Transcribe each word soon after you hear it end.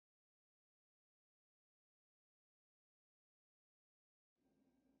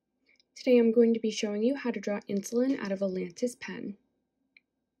Today I'm going to be showing you how to draw insulin out of a Lantus pen.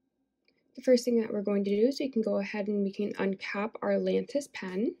 The first thing that we're going to do is we can go ahead and we can uncap our Lantus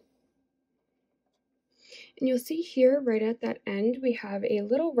pen. And you'll see here right at that end we have a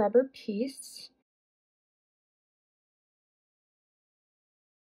little rubber piece.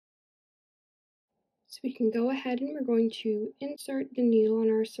 So we can go ahead and we're going to insert the needle on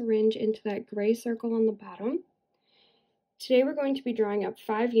our syringe into that gray circle on the bottom. Today we're going to be drawing up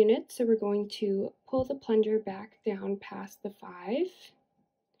 5 units, so we're going to pull the plunger back down past the 5.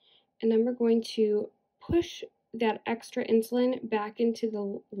 And then we're going to push that extra insulin back into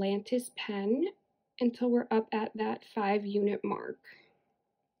the Lantus pen until we're up at that 5 unit mark,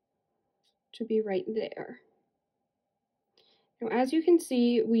 which would be right there. Now, as you can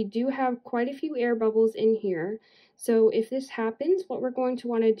see, we do have quite a few air bubbles in here. So if this happens, what we're going to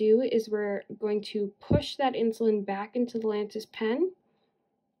want to do is we're going to push that insulin back into the Lantus pen.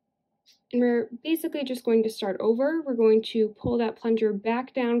 And we're basically just going to start over. We're going to pull that plunger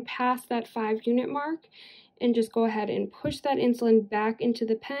back down past that 5 unit mark and just go ahead and push that insulin back into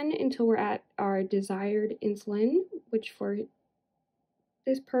the pen until we're at our desired insulin, which for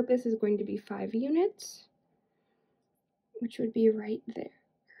this purpose is going to be 5 units, which would be right there.